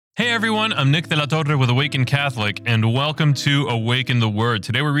Hey everyone, I'm Nick de la Torre with Awaken Catholic, and welcome to Awaken the Word.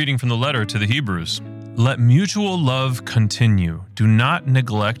 Today we're reading from the letter to the Hebrews. Let mutual love continue. Do not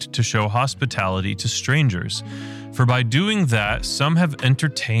neglect to show hospitality to strangers, for by doing that, some have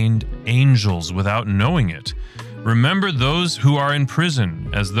entertained angels without knowing it. Remember those who are in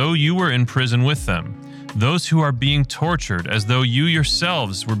prison, as though you were in prison with them, those who are being tortured, as though you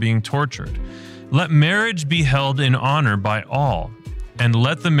yourselves were being tortured. Let marriage be held in honor by all, and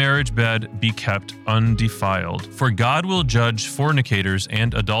let the marriage bed be kept undefiled, for God will judge fornicators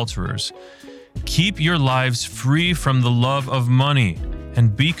and adulterers. Keep your lives free from the love of money,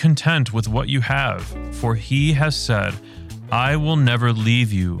 and be content with what you have, for he has said, I will never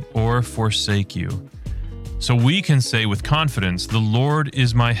leave you or forsake you. So we can say with confidence, the Lord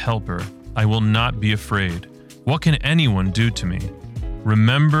is my helper. I will not be afraid. What can anyone do to me?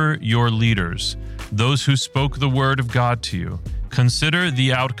 Remember your leaders, those who spoke the word of God to you. Consider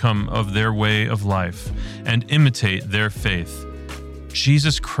the outcome of their way of life and imitate their faith.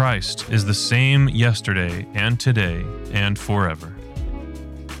 Jesus Christ is the same yesterday and today and forever.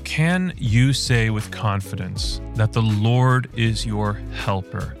 Can you say with confidence that the Lord is your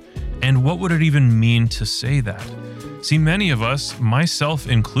helper? And what would it even mean to say that? See, many of us, myself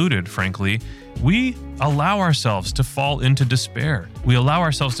included, frankly, we allow ourselves to fall into despair. We allow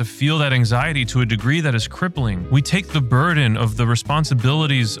ourselves to feel that anxiety to a degree that is crippling. We take the burden of the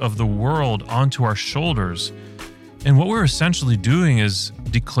responsibilities of the world onto our shoulders. And what we're essentially doing is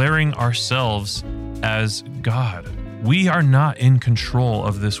declaring ourselves as God. We are not in control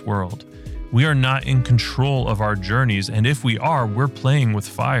of this world. We are not in control of our journeys, and if we are, we're playing with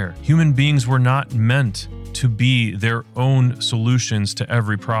fire. Human beings were not meant to be their own solutions to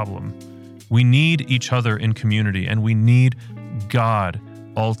every problem. We need each other in community, and we need God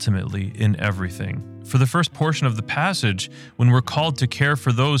ultimately in everything. For the first portion of the passage, when we're called to care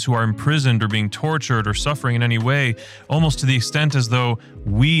for those who are imprisoned or being tortured or suffering in any way, almost to the extent as though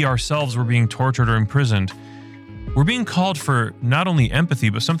we ourselves were being tortured or imprisoned, we're being called for not only empathy,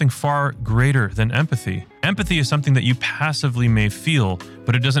 but something far greater than empathy. Empathy is something that you passively may feel,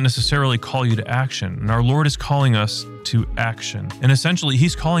 but it doesn't necessarily call you to action. And our Lord is calling us to action. And essentially,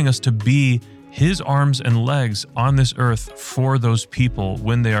 He's calling us to be His arms and legs on this earth for those people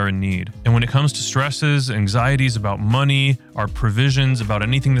when they are in need. And when it comes to stresses, anxieties about money, our provisions, about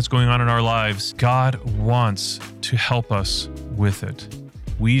anything that's going on in our lives, God wants to help us with it.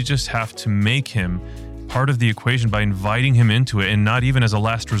 We just have to make Him part of the equation by inviting Him into it, and not even as a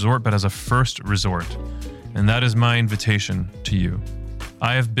last resort, but as a first resort. And that is my invitation to you.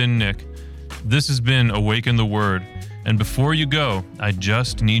 I have been Nick. This has been Awaken the Word. And before you go, I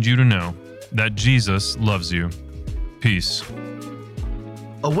just need you to know that Jesus loves you. Peace.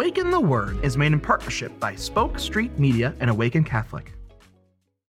 Awaken the Word is made in partnership by Spoke Street Media and Awaken Catholic.